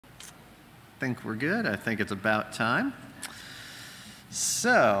think we're good. I think it's about time.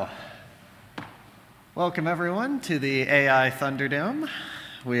 So, welcome everyone to the AI Thunderdome.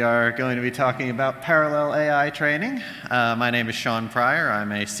 We are going to be talking about parallel AI training. My name is Sean Pryor.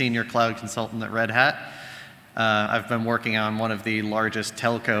 I'm a senior cloud consultant at Red Hat. I've been working on one of the largest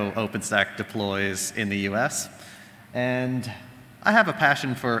telco OpenStack deploys in the US. And I have a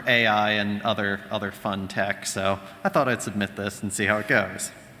passion for AI and other fun tech, so I thought I'd submit this and see how it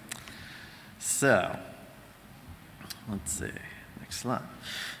goes. So, let's see, next slide.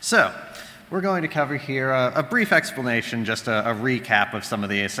 So, we're going to cover here a brief explanation, just a recap of some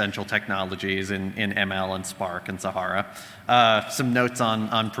of the essential technologies in ML and Spark and Sahara, some notes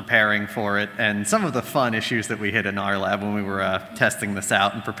on preparing for it, and some of the fun issues that we hit in our lab when we were testing this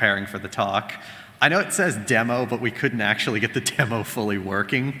out and preparing for the talk. I know it says demo, but we couldn't actually get the demo fully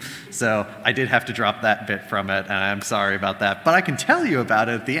working, so I did have to drop that bit from it, and I'm sorry about that. But I can tell you about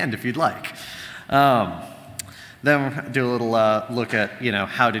it at the end if you'd like. Then we'll do a little look at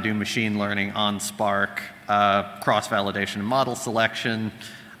how to do machine learning on Spark, cross-validation and model selection,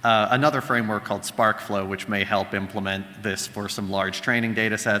 another framework called SparkFlow, which may help implement this for some large training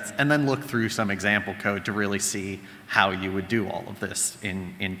data sets, and then look through some example code to really see how you would do all of this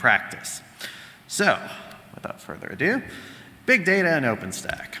in practice. So, without further ado, big data and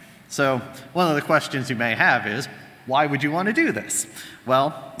OpenStack. So, one of the questions you may have is, why would you want to do this?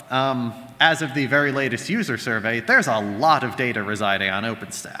 Well, as of the very latest user survey, there's a lot of data residing on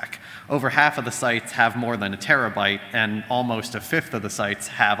OpenStack. Over half of the sites have more than a terabyte, and almost a fifth of the sites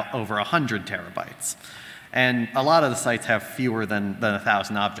have over 100 terabytes. And a lot of the sites have fewer than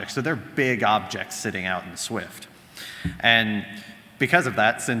 1,000 objects, so they're big objects sitting out in Swift. And because of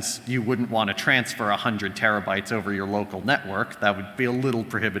that, since you wouldn't want to transfer 100 terabytes over your local network, that would be a little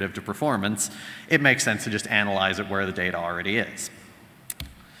prohibitive to performance, it makes sense to just analyze it where the data already is.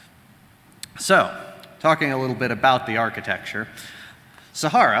 So, talking a little bit about the architecture,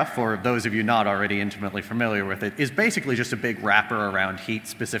 Sahara, for those of you not already intimately familiar with it, is basically just a big wrapper around heat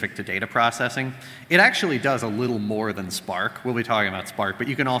specific to data processing. It actually does a little more than Spark. We'll be talking about Spark, but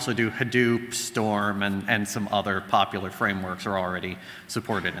you can also do Hadoop, Storm, and some other popular frameworks are already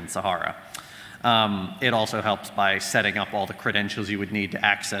supported in Sahara. It also helps by setting up all the credentials you would need to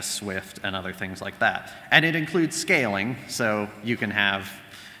access Swift and other things like that. And it includes scaling, so you can have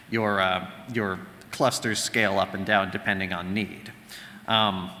your clusters scale up and down depending on need.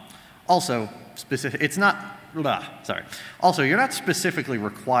 Also, you're not specifically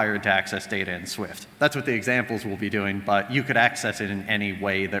required to access data in Swift. That's what the examples will be doing, but you could access it in any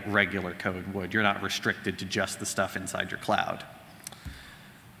way that regular code would. You're not restricted to just the stuff inside your cloud.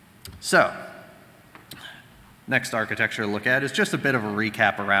 So, next architecture to look at is just a bit of a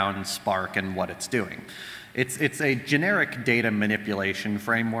recap around Spark and what it's doing. It's a generic data manipulation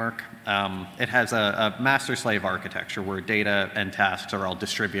framework. It has a master-slave architecture where data and tasks are all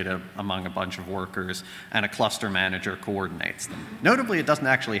distributed among a bunch of workers, and a cluster manager coordinates them. Notably, it doesn't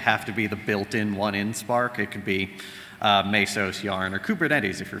actually have to be the built-in one in Spark. It could be Mesos, Yarn, or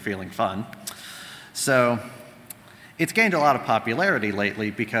Kubernetes if you're feeling fun. So it's gained a lot of popularity lately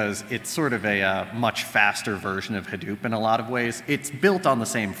because it's sort of a much faster version of Hadoop in a lot of ways. It's built on the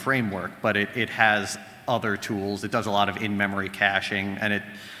same framework, but it has other tools. It does a lot of in-memory caching, and it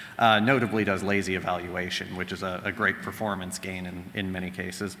notably does lazy evaluation, which is a great performance gain in many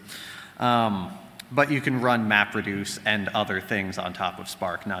cases. But you can run MapReduce and other things on top of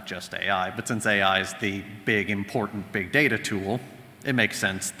Spark, not just AI. But since AI is the big, important big data tool, it makes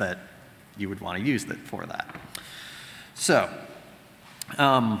sense that you would want to use it for that. So,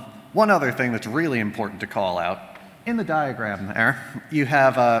 one other thing that's really important to call out, in the diagram there, you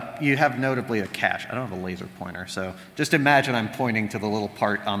have notably a cache. I don't have a laser pointer, so just imagine I'm pointing to the little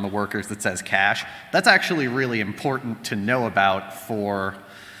part on the workers that says cache. That's actually really important to know about for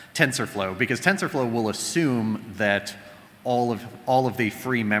TensorFlow, because TensorFlow will assume that all of the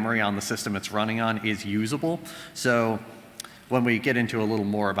free memory on the system it's running on is usable. So when we get into a little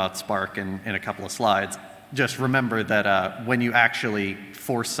more about Spark in a couple of slides, just remember that when you actually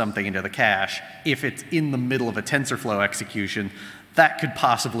force something into the cache, if it's in the middle of a TensorFlow execution, that could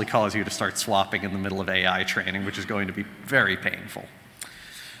possibly cause you to start swapping in the middle of AI training, which is going to be very painful.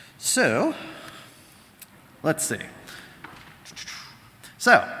 So, let's see.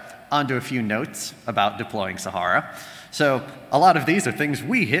 So, on to a few notes about deploying Sahara. So, a lot of these are things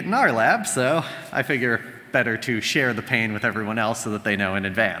we hit in our lab, so I figure better to share the pain with everyone else so that they know in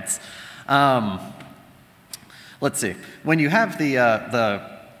advance. Let's see. When you have the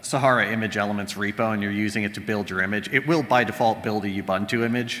Sahara image elements repo and you're using it to build your image, it will by default build a Ubuntu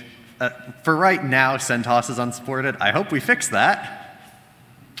image. For right now, CentOS is unsupported. I hope we fix that.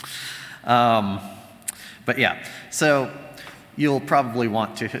 But yeah, so you'll probably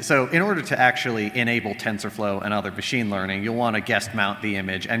want to, so in order to actually enable TensorFlow and other machine learning, you'll want to guest mount the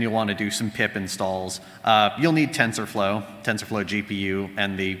image, and you'll want to do some pip installs. You'll need TensorFlow GPU,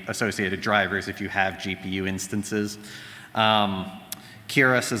 and the associated drivers if you have GPU instances.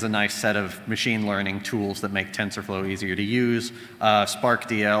 Keras is a nice set of machine learning tools that make TensorFlow easier to use.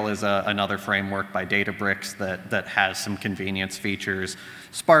 SparkDL is another framework by Databricks that has some convenience features.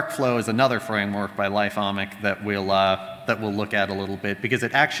 SparkFlow is another framework by Lithomic that we'll look at a little bit, because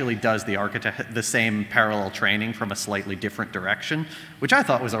it actually does the same parallel training from a slightly different direction, which I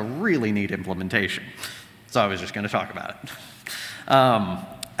thought was a really neat implementation. So I was just going to talk about it.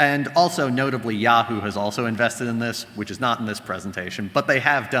 And also, notably, Yahoo has also invested in this, which is not in this presentation, but they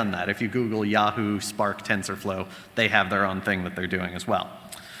have done that. If you Google Yahoo Spark TensorFlow, they have their own thing that they're doing as well.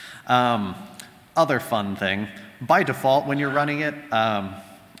 Other fun thing, by default, when you're running it,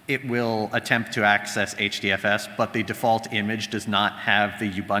 it will attempt to access HDFS, but the default image does not have the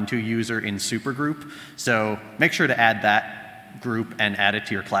Ubuntu user in supergroup. So make sure to add that group and add it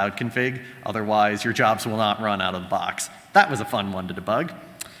to your cloud config. Otherwise, your jobs will not run out of the box. That was a fun one to debug.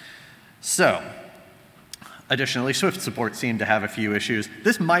 So, additionally, Swift support seemed to have a few issues.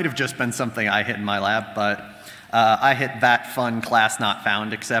 This might have just been something I hit in my lab, but I hit that fun class not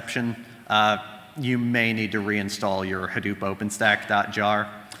found exception. You may need to reinstall your Hadoop OpenStack.jar.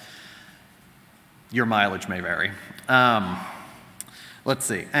 Your mileage may vary. Let's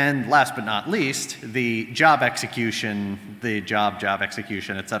see. And last but not least, the job execution, et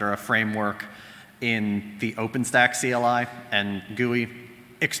cetera, framework in the OpenStack CLI and GUI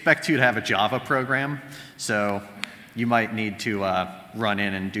expect you to have a Java program, so you might need to run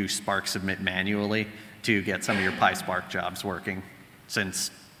in and do Spark submit manually to get some of your PySpark jobs working,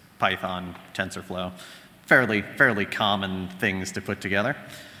 since Python, TensorFlow, fairly common things to put together.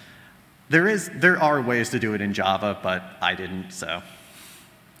 There are ways to do it in Java, but I didn't, so.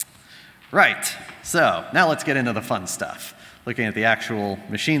 Right, so now let's get into the fun stuff, looking at the actual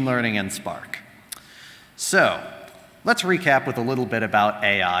machine learning and Spark. So, let's recap with a little bit about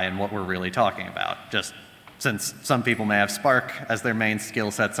AI and what we're really talking about. Just since some people may have Spark as their main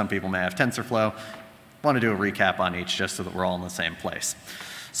skill set, some people may have TensorFlow. I want to do a recap on each just so that we're all in the same place.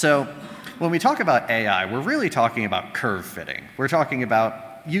 So when we talk about AI, we're really talking about curve fitting. We're talking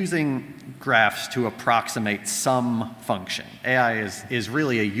about using graphs to approximate some function. AI is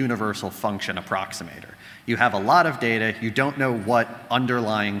really a universal function approximator. You have a lot of data, you don't know what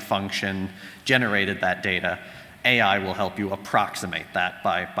underlying function generated that data. AI will help you approximate that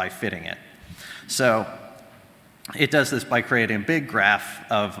by fitting it. So it does this by creating a big graph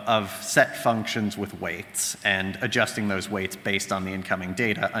of set functions with weights and adjusting those weights based on the incoming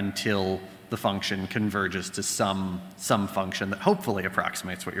data until the function converges to some function that hopefully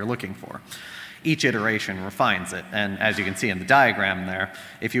approximates what you're looking for. Each iteration refines it, and as you can see in the diagram there,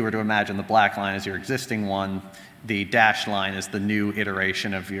 if you were to imagine the black line as your existing one, the dashed line is the new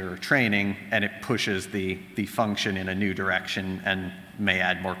iteration of your training, and it pushes the function in a new direction and may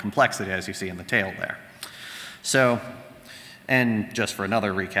add more complexity, as you see in the tail there. So, and just for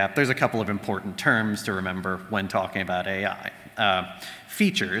another recap, there's a couple of important terms to remember when talking about AI.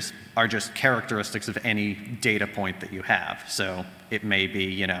 Features are just characteristics of any data point that you have. So it may be,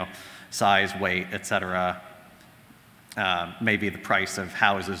 you know, size, weight, et cetera. Maybe the price of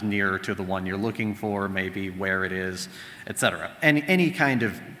houses nearer to the one you're looking for, maybe where it is, et cetera. Any kind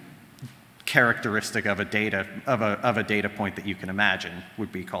of characteristic of a data point that you can imagine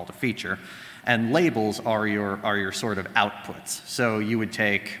would be called a feature. And labels are your sort of outputs. So you would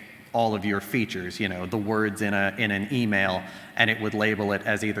take all of your features, you know, the words in an email, and it would label it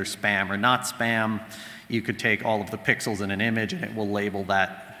as either spam or not spam. You could take all of the pixels in an image, and it will label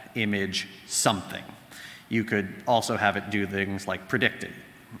that image something. You could also have it do things like predict it.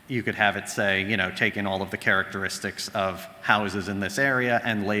 You could have it say, you know, take in all of the characteristics of houses in this area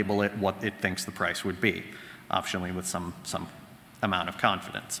and label it what it thinks the price would be, optionally with some amount of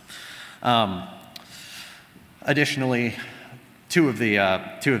confidence. Additionally, two of the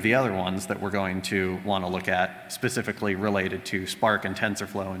other ones that we're going to want to look at, specifically related to Spark and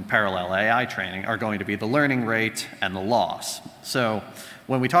TensorFlow and parallel AI training, are going to be the learning rate and the loss. So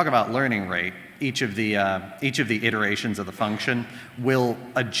when we talk about learning rate, each of the iterations of the function will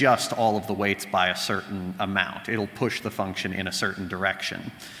adjust all of the weights by a certain amount. It'll push the function in a certain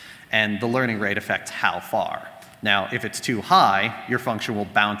direction. And the learning rate affects how far. Now, if it's too high, your function will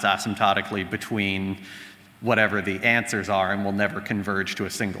bounce asymptotically between whatever the answers are and will never converge to a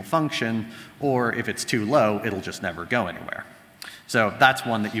single function, or if it's too low, it'll just never go anywhere. So that's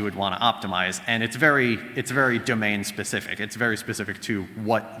one that you would want to optimize, and it's very domain specific. It's very specific to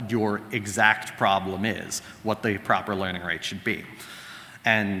what your exact problem is, what the proper learning rate should be.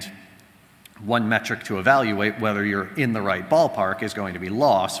 And one metric to evaluate whether you're in the right ballpark is going to be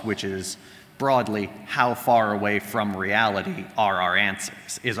loss, which is broadly how far away from reality are our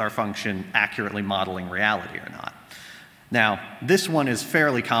answers. Is our function accurately modeling reality or not? Now, this one is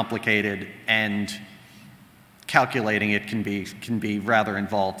fairly complicated, and calculating it can be rather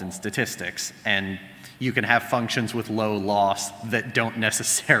involved in statistics, and you can have functions with low loss that don't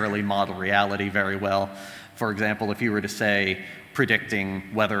necessarily model reality very well. For example, if you were to say predicting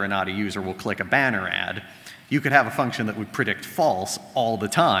whether or not a user will click a banner ad, you could have a function that would predict false all the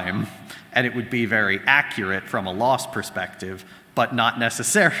time, and it would be very accurate from a loss perspective, but not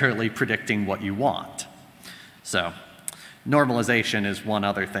necessarily predicting what you want. So normalization is one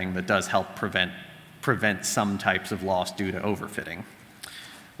other thing that does help prevent some types of loss due to overfitting,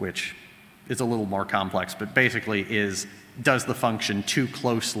 which is a little more complex, but basically is, does the function too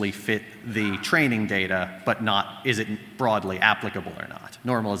closely fit the training data, but is it broadly applicable or not?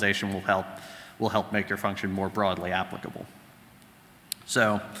 Normalization will help make your function more broadly applicable.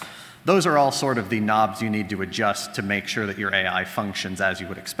 So those are all sort of the knobs you need to adjust to make sure that your AI functions as you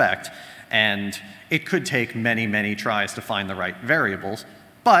would expect. And it could take many, many tries to find the right variables,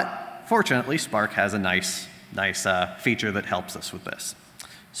 but fortunately, Spark has a nice feature that helps us with this.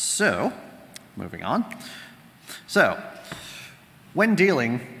 So, moving on. So, when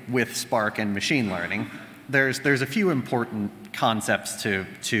dealing with Spark and machine learning, there's a few important concepts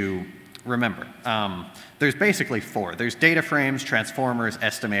to remember. There's basically four. There's data frames, transformers,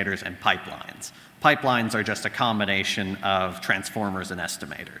 estimators, and pipelines. Pipelines are just a combination of transformers and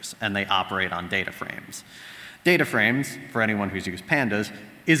estimators, and they operate on data frames. Data frames, for anyone who's used pandas,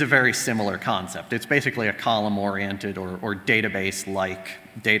 is a very similar concept. It's basically a column-oriented or database-like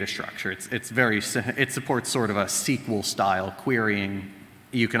data structure. It supports sort of a SQL-style querying.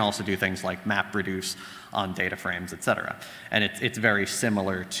 You can also do things like MapReduce on data frames, et cetera. And it's very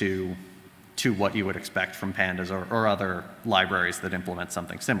similar to what you would expect from pandas or other libraries that implement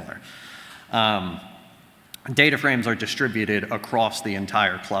something similar. Data frames are distributed across the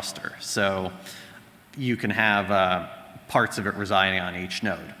entire cluster. So you can have parts of it residing on each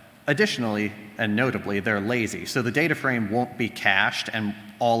node. Additionally, and notably, they're lazy. So the data frame won't be cached and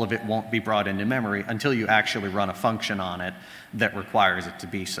all of it won't be brought into memory until you actually run a function on it that requires it to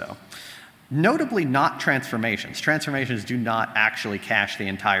be so. Notably, not transformations. Transformations do not actually cache the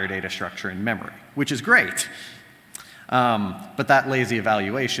entire data structure in memory, which is great. But that lazy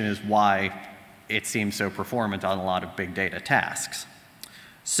evaluation is why it seems so performant on a lot of big data tasks.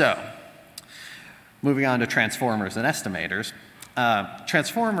 So, moving on to transformers and estimators.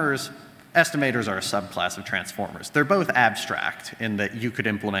 Estimators are a subclass of transformers. They're both abstract in that you could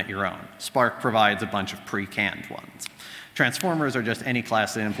implement your own. Spark provides a bunch of pre-canned ones. Transformers are just any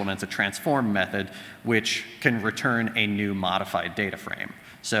class that implements a transform method which can return a new modified data frame.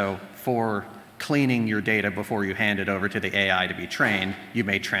 So for cleaning your data before you hand it over to the AI to be trained, you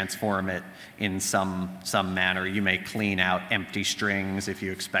may transform it in some manner. You may clean out empty strings if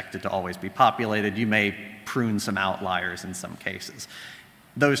you expect it to always be populated. You may prune some outliers in some cases.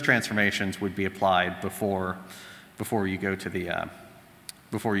 Those transformations would be applied before you go to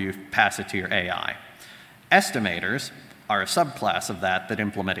before you pass it to your AI. Estimators are a subclass of that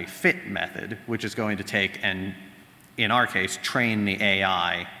implement a fit method, which is going to take and, in our case, train the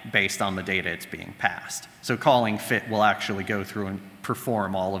AI based on the data it's being passed. So calling fit will actually go through and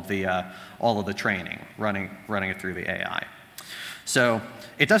perform all of the training, running it through the AI. So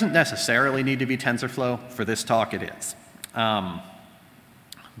it doesn't necessarily need to be TensorFlow. For this talk, it is.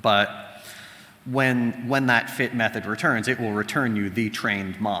 But when that fit method returns, it will return you the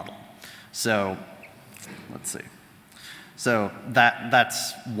trained model. So let's see. So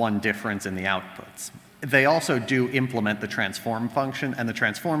that's one difference in the outputs. They also do implement the transform function, and the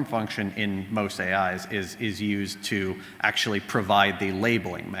transform function in most AIs is used to actually provide the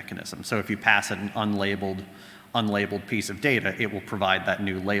labeling mechanism. So if you pass it an unlabeled piece of data, it will provide that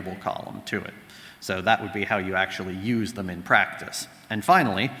new label column to it. So that would be how you actually use them in practice. And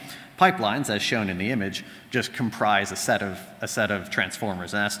finally, pipelines, as shown in the image, just comprise a set of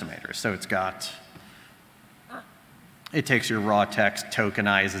transformers and estimators. So it takes your raw text,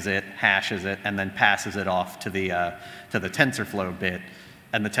 tokenizes it, hashes it, and then passes it off to the TensorFlow bit,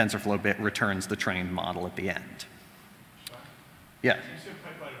 and the TensorFlow bit returns the trained model at the end. Yeah? You said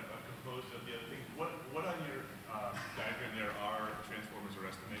pipeline are composed of the other things. What on your diagram there are transformers or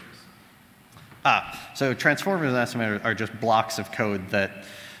estimators? So transformers and estimators are just blocks of code that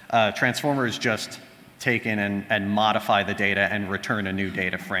transformers just take in and modify the data and return a new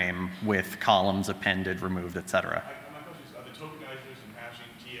data frame with columns appended, removed, et cetera. My question is, are the tokenizers and hashing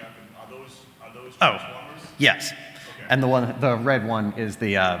TF, are those Oh, transformers? yes. Okay. And the red one is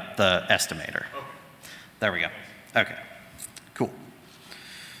the estimator. Okay. There we go. Okay, cool.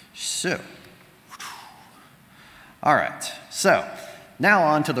 So, all right. So now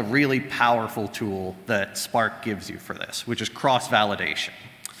on to the really powerful tool that Spark gives you for this, which is cross-validation.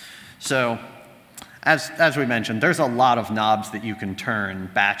 So as we mentioned, there's a lot of knobs that you can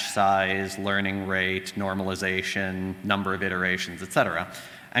turn: batch size, learning rate, normalization, number of iterations, et cetera.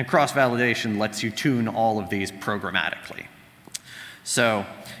 And cross-validation lets you tune all of these programmatically. So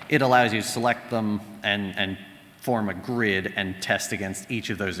it allows you to select them and form a grid and test against each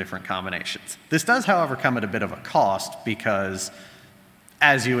of those different combinations. This does, however, come at a bit of a cost, because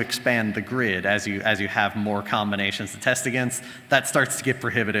as you expand the grid, as you have more combinations to test against, that starts to get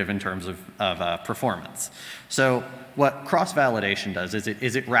prohibitive in terms of performance. So what cross-validation does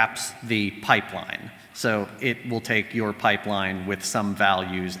is it wraps the pipeline. So it will take your pipeline with some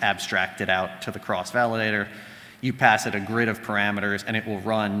values abstracted out to the cross-validator. You pass it a grid of parameters, and it will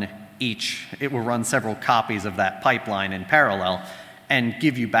run several copies of that pipeline in parallel and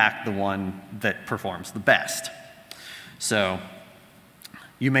give you back the one that performs the best. So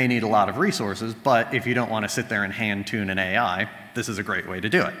you may need a lot of resources, but if you don't want to sit there and hand tune an AI, this is a great way to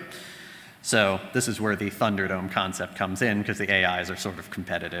do it. So this is where the Thunderdome concept comes in, because the AIs are sort of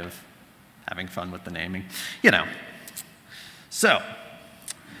competitive, having fun with the naming, you know. So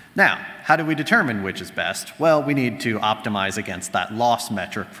now, how do we determine which is best? Well, we need to optimize against that loss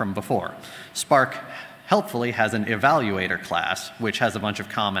metric from before. Spark helpfully has an evaluator class, which has a bunch of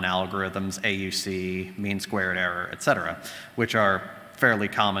common algorithms: AUC, mean squared error, et cetera, which are fairly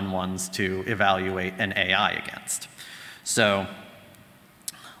common ones to evaluate an AI against. So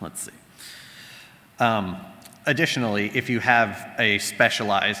let's see. Additionally, if you have a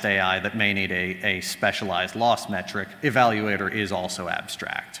specialized AI that may need a specialized loss metric, evaluator is also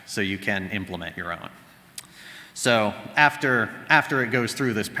abstract, so you can implement your own. So after it goes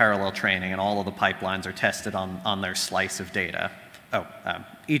through this parallel training and all of the pipelines are tested on their slice of data,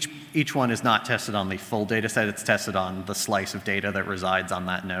 each one is not tested on the full data set, it's tested on the slice of data that resides on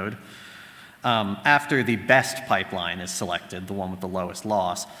that node. After the best pipeline is selected, the one with the lowest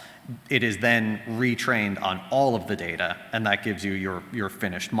loss, it is then retrained on all of the data, and that gives you your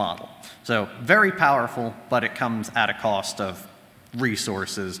finished model. So very powerful, but it comes at a cost of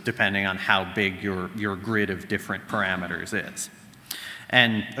resources depending on how big your grid of different parameters is.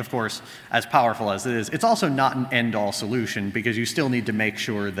 And of course, as powerful as it is, it's also not an end-all solution, because you still need to make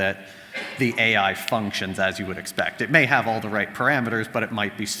sure that the AI functions as you would expect. It may have all the right parameters, but it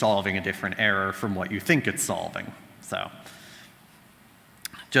might be solving a different error from what you think it's solving. So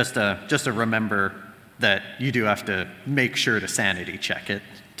just to remember that you do have to make sure to sanity check it,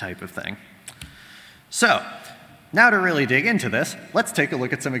 type of thing. So now to really dig into this, let's take a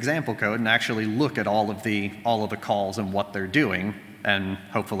look at some example code and actually look at all of the calls and what they're doing, and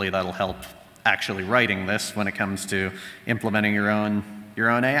hopefully that'll help actually writing this when it comes to implementing your own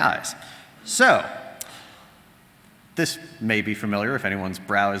AIs. So this may be familiar if anyone's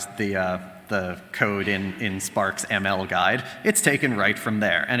browsed the code in Spark's ML guide. It's taken right from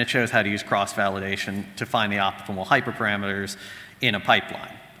there, and it shows how to use cross-validation to find the optimal hyperparameters in a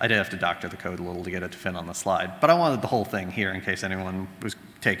pipeline. I did have to doctor the code a little to get it to fit on the slide, but I wanted the whole thing here in case anyone was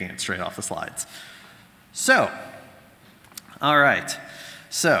taking it straight off the slides. So, all right,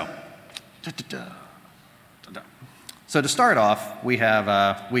 so to start off, we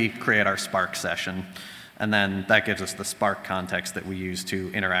create our Spark session, and then that gives us the Spark context that we use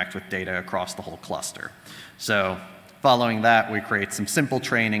to interact with data across the whole cluster. So following that, we create some simple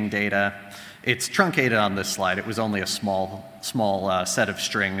training data. It's truncated on this slide. It was only a small set of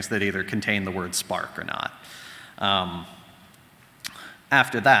strings that either contain the word Spark or not.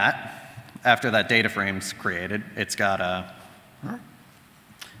 After that data frame's created, it's got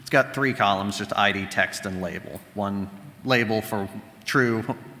 3 columns, just ID, text, and label. One label for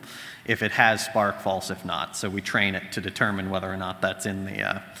true if it has Spark, false if not. So we train it to determine whether or not that's in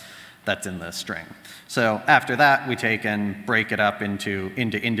the string. So after that, we take and break it up into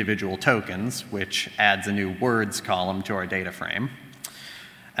individual tokens, which adds a new words column to our data frame.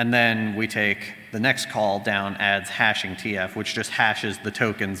 And then we take the next call down, adds hashing TF, which just hashes the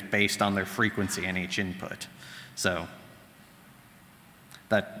tokens based on their frequency in each input. So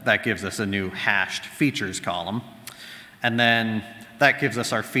that gives us a new hashed features column. And then that gives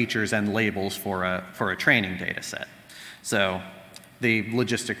us our features and labels for a training data set. So the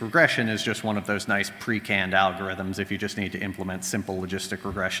logistic regression is just one of those nice pre-canned algorithms if you just need to implement simple logistic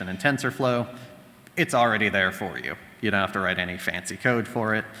regression in TensorFlow. it's already there for you. You don't have to write any fancy code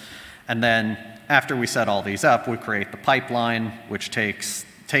for it. And then after we set all these up, we create the pipeline, which takes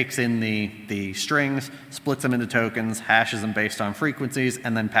in the strings, splits them into tokens, hashes them based on frequencies,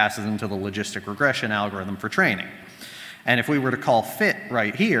 and then passes them to the logistic regression algorithm for training. And if we were to call fit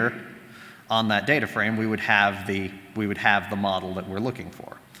right here on that data frame, we would have the model that we're looking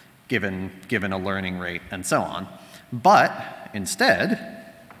for, given a learning rate and so on. But instead,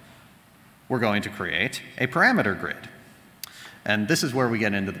 we're going to create a parameter grid. And this is where we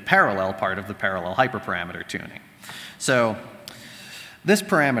get into the parallel part of the parallel hyperparameter tuning. So this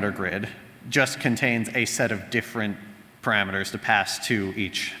parameter grid just contains a set of different parameters to pass to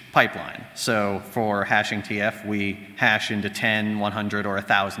each pipeline. So for hashing TF, we hash into 10, 100, or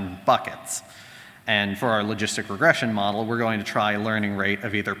 1,000 buckets. And for our logistic regression model, we're going to try a learning rate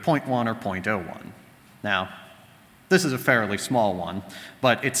of either 0.1 or 0.01. Now, this is a fairly small one,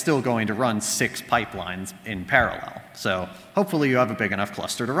 but it's still going to run 6 pipelines in parallel. So hopefully you have a big enough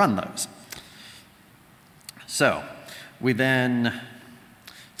cluster to run those. So we then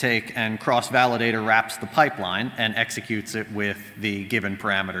take and cross-validator wraps the pipeline and executes it with the given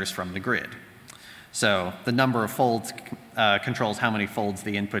parameters from the grid. So the number of folds controls how many folds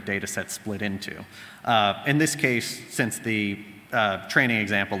the input data set split into. In this case, since the training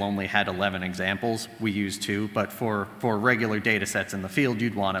example only had 11 examples, we used 2, but for regular data sets in the field,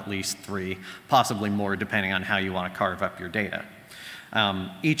 you'd want at least 3, possibly more depending on how you want to carve up your data.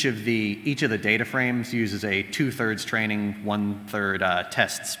 Each of the data frames uses a 2/3 training, 1/3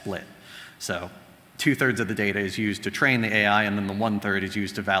 test split. So 2/3 of the data is used to train the AI, and then the 1/3 is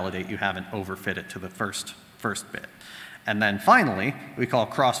used to validate you haven't overfit it to the first bit. And then finally, we call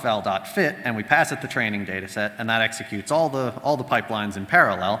crossval.fit, and we pass it the training data set, and that executes all the pipelines in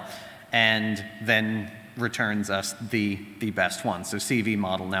parallel, and then returns us the best one. So CV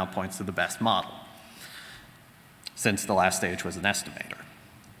model now points to the best model, since the last stage was an estimator.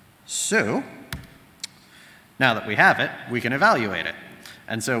 So now that we have it, we can evaluate it.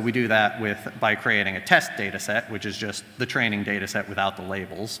 And so we do that by creating a test data set, which is just the training data set without the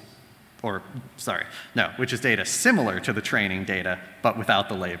labels. Or, sorry, no, which is data similar to the training data, but without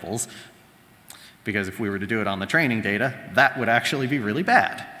the labels. Because if we were to do it on the training data, that would actually be really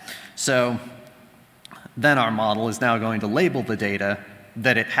bad. So then our model is now going to label the data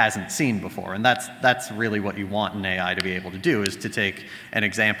that it hasn't seen before. And that's really what you want an AI to be able to do, is to take an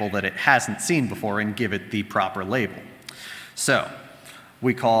example that it hasn't seen before and give it the proper label. So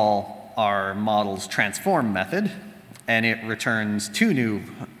we call our model's transform method, and it returns 2 new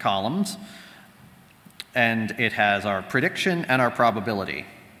columns, and it has our prediction and our probability,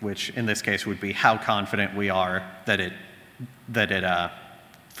 which in this case would be how confident we are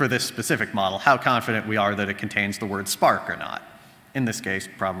for this specific model, how confident we are that it contains the word Spark or not. In this case,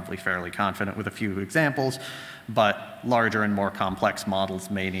 probably fairly confident with a few examples, but larger and more complex models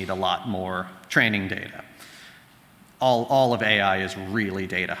may need a lot more training data. All of AI is really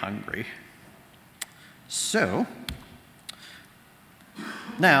data hungry. So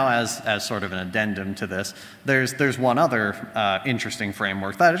now, as sort of an addendum to this, there's one other interesting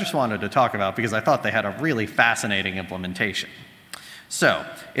framework that I just wanted to talk about because I thought they had a really fascinating implementation. So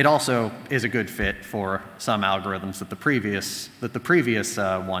it also is a good fit for some algorithms that the previous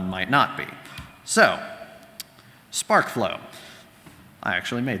one might not be. So SparkFlow. I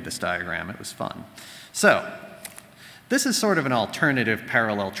actually made this diagram. It was fun. So this is sort of an alternative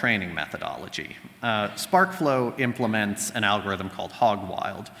parallel training methodology. SparkFlow implements an algorithm called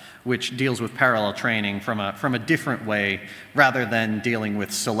HogWild, which deals with parallel training from a different way rather than dealing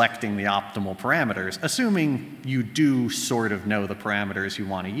with selecting the optimal parameters. Assuming you do sort of know the parameters you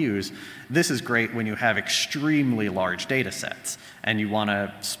want to use, this is great when you have extremely large data sets and you want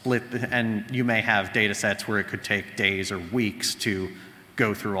to split, and you may have data sets where it could take days or weeks to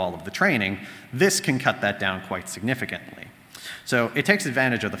go through all of the training. This can cut that down quite significantly. So it takes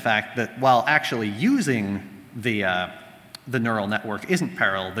advantage of the fact that while actually using the neural network isn't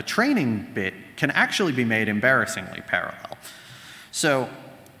parallel, the training bit can actually be made embarrassingly parallel. So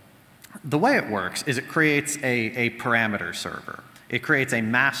the way it works is it creates a parameter server. It creates a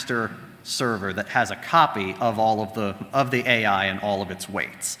master server that has a copy of all of the AI and all of its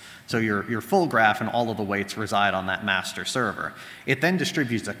weights. So your full graph and all of the weights reside on that master server. It then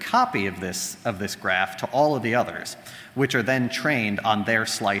distributes a copy of this graph to all of the others, which are then trained on their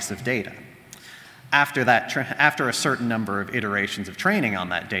slice of data. After a certain number of iterations of training on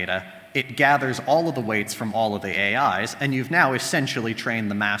that data, it gathers all of the weights from all of the AIs, and you've now essentially trained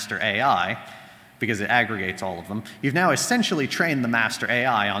the master AI, because it aggregates all of them. You've now essentially trained the master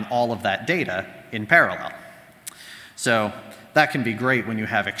AI on all of that data in parallel. So that can be great when you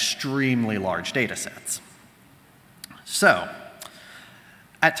have extremely large data sets. So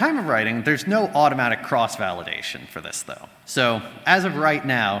at time of writing, there's no automatic cross-validation for this, though. So as of right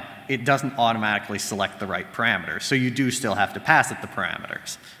now, it doesn't automatically select the right parameters. So you do still have to pass it the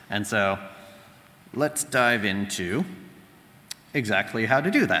parameters. And so let's dive into exactly how to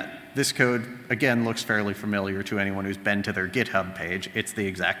do that. This code, again, looks fairly familiar to anyone who's been to their GitHub page. It's the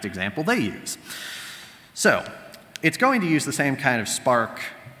exact example they use. So it's going to use the same kind of Spark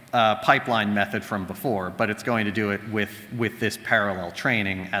pipeline method from before, but it's going to do it with this parallel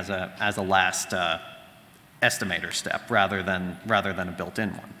training as a last estimator step rather than a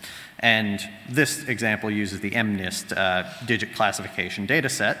built-in one. And this example uses the MNIST digit classification data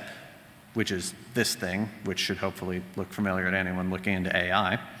set, which is this thing, which should hopefully look familiar to anyone looking into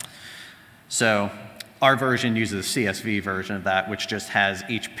AI. So our version uses a CSV version of that, which just has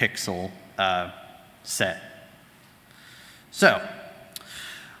each pixel set. So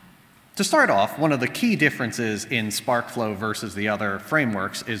to start off, one of the key differences in SparkFlow versus the other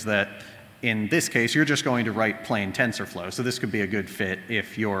frameworks is that in this case, you're just going to write plain TensorFlow. So this could be a good fit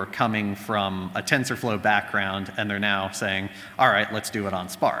if you're coming from a TensorFlow background and they're now saying, all right, let's do it on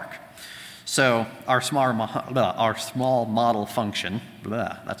Spark. So our small model function,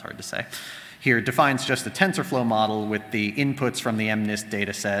 that's hard to say, here defines just a TensorFlow model with the inputs from the MNIST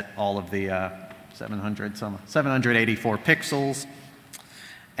data set, all of the 784 pixels.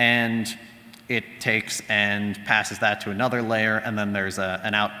 And it takes and passes that to another layer, and then there's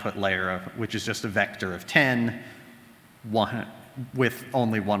an output layer, which is just a vector of 10, with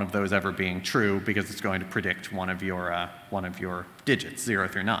only one of those ever being true, because it's going to predict one of your digits, 0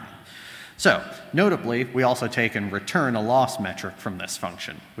 through 9. So notably, we also take and return a loss metric from this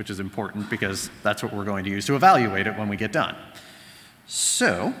function, which is important because that's what we're going to use to evaluate it when we get done.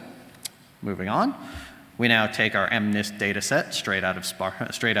 So moving on. We now take our MNIST data set straight out of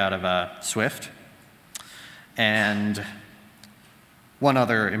Swift. And one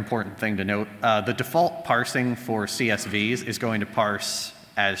other important thing to note, the default parsing for CSVs is going to parse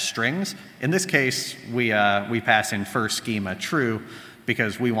as strings. In this case, we pass in first schema true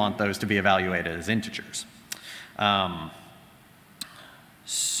because we want those to be evaluated as integers. And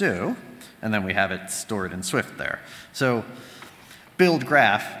then we have it stored in Swift there. So build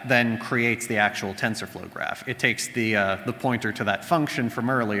graph then creates the actual TensorFlow graph. It takes the pointer to that function from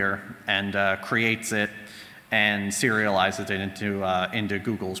earlier and creates it and serializes it into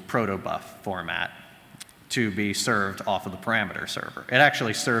Google's protobuf format to be served off of the parameter server. It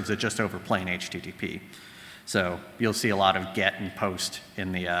actually serves it just over plain HTTP. So you'll see a lot of get and post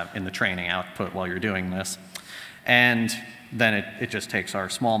in the training output while you're doing this. And then it just takes our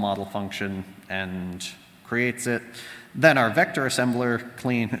small model function and creates it. Then our vector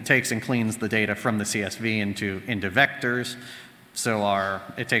assembler takes and cleans the data from the CSV into vectors. So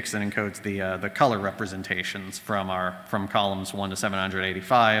it takes and encodes the color representations from columns 1 to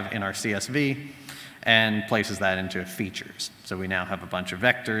 785 in our CSV and places that into features. So we now have a bunch of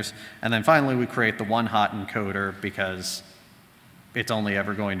vectors. And then finally, we create the one-hot encoder because it's only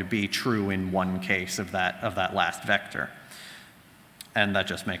ever going to be true in one case of that last vector. And that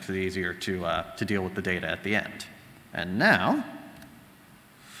just makes it easier to deal with the data at the end. And now,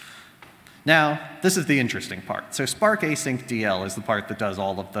 this is the interesting part. So Spark Async DL is the part that does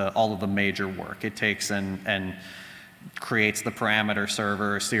all of the major work. It takes and creates the parameter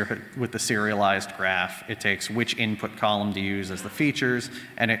server with the serialized graph. It takes which input column to use as the features,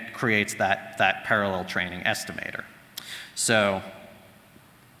 and it creates that parallel training estimator. So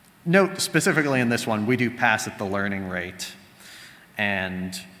note specifically in this one, we do pass it the learning rate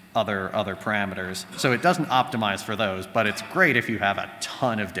and other parameters. So it doesn't optimize for those, but it's great if you have a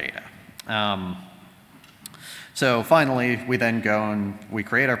ton of data. So finally, we then go and we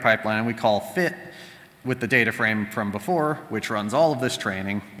create our pipeline, and we call fit with the data frame from before, which runs all of this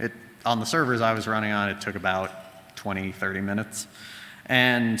training. On the servers I was running on, it took about 20, 30 minutes.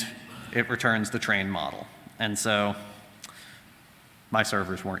 And it returns the trained model. And so my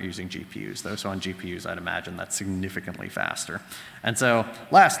servers weren't using GPUs, though, so on GPUs, I'd imagine that's significantly faster. And so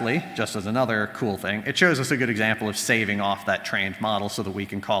lastly, just as another cool thing, it shows us a good example of saving off that trained model so that we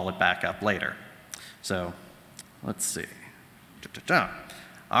can call it back up later. So let's see.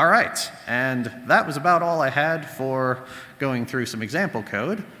 All right, and that was about all I had for going through some example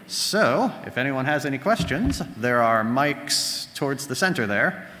code. So if anyone has any questions, there are mics towards the center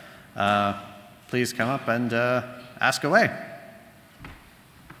there. Please come up and ask away.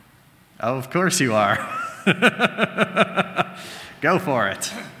 Oh, of course you are. Go for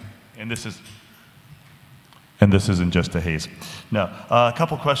it. And this isn't just a haze. No, a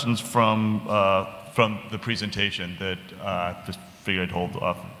couple questions from from the presentation that just figured I'd hold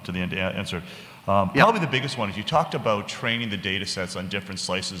off to the end to answer. Probably the biggest one is you talked about training the data sets on different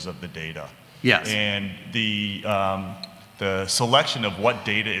slices of the data. Yes. And the selection of what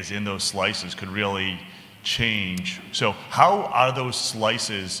data is in those slices could really change. So how are those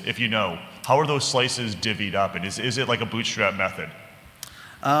slices, if you know, how are those slices divvied up? And is it like a bootstrap method?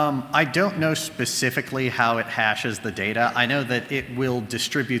 I don't know specifically how it hashes the data. I know that it will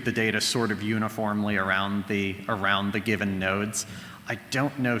distribute the data sort of uniformly around the given nodes. I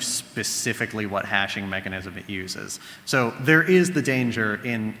don't know specifically what hashing mechanism it uses. So there is the danger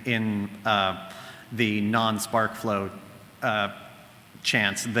in the non-SparkFlow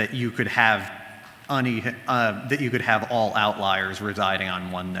chance that you could have all outliers residing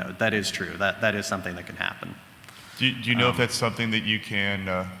on one node. That is true. That is something that can happen. Do you know if that's something that you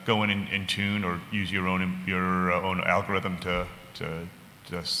can go in and tune, or use your own algorithm to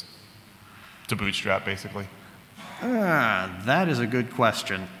bootstrap, basically? That is a good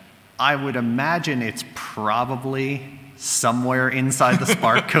question. I would imagine it's probably somewhere inside the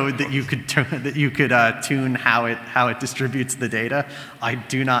Spark code that you could tune how it distributes the data. I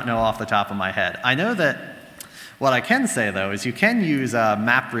do not know off the top of my head. I know that what I can say though is you can use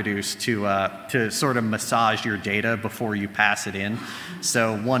MapReduce to sort of massage your data before you pass it in.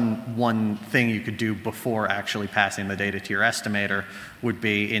 So one thing you could do before actually passing the data to your estimator would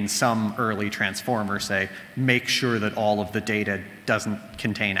be, in some early transformer, say, make sure that all of the data doesn't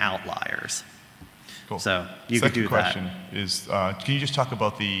contain outliers. Cool. So you could do that. Second question is, can you just talk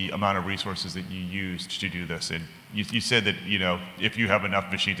about the amount of resources that you used to do this? And you said that, if you have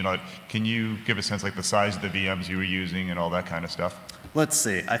enough machines and all that, can you give a sense like the size of the VMs you were using and all that kind of stuff? Let's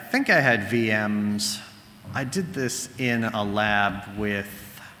see. I think I had VMs. I did this in a lab with,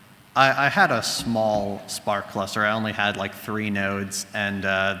 I had a small Spark cluster. I only had like 3 nodes, and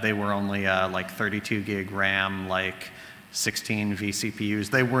they were only like 32 gig RAM, like 16 vCPUs.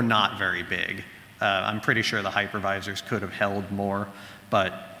 They were not very big. I'm pretty sure the hypervisors could have held more,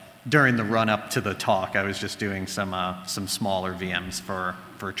 but during the run-up to the talk, I was just doing some smaller VMs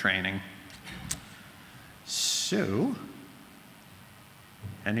for training. So,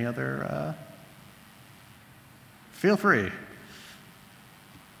 any other? Feel free.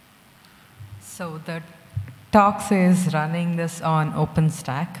 So the talk says running this on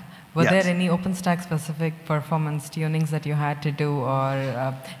OpenStack. Were Yes. there any OpenStack specific performance tunings that you had to do,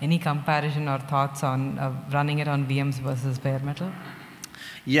 or any comparison or thoughts on running it on VMs versus bare metal?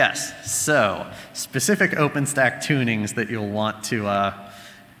 Yes, so specific OpenStack tunings that you'll want to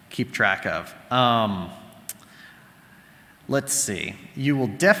keep track of. Let's see. You will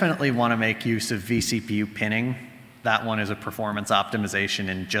definitely want to make use of vCPU pinning. That one is a performance optimization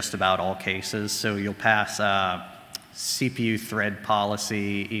in just about all cases. So you'll pass CPU thread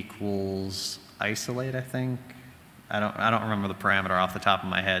policy equals isolate, I think. I don't remember the parameter off the top of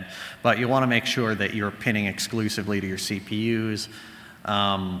my head, but you want to make sure that you're pinning exclusively to your CPUs.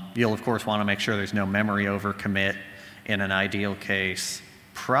 You'll of course want to make sure there's no memory overcommit in an ideal case.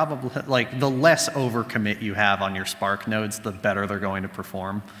 Probably, like, the less overcommit you have on your Spark nodes, the better they're going to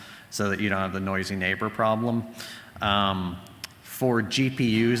perform, so that you don't have the noisy neighbor problem. For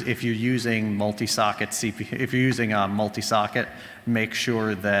GPUs, if you're using multi-socket CPU, if you're using a multi-socket, make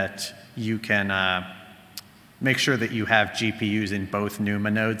sure that you can make sure that you have GPUs in both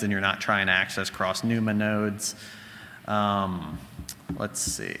NUMA nodes and you're not trying to access cross NUMA nodes. Let's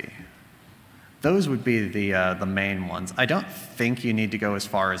see. Those would be the main ones. I don't think you need to go as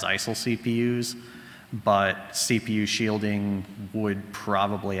far as ISIL CPUs, but CPU shielding would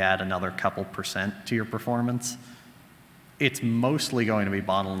probably add another couple % to your performance. It's mostly going to be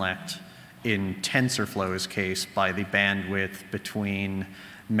bottlenecked in TensorFlow's case by the bandwidth between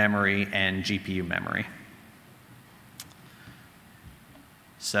memory and GPU memory.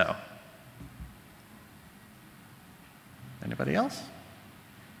 So, anybody else?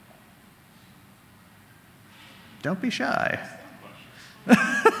 Don't be shy.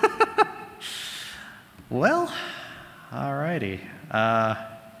 Well, all righty.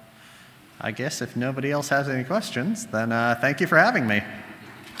 I guess if nobody else has any questions, then thank you for having me.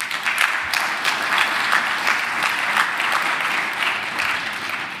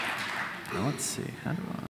 Now let's see. How do I?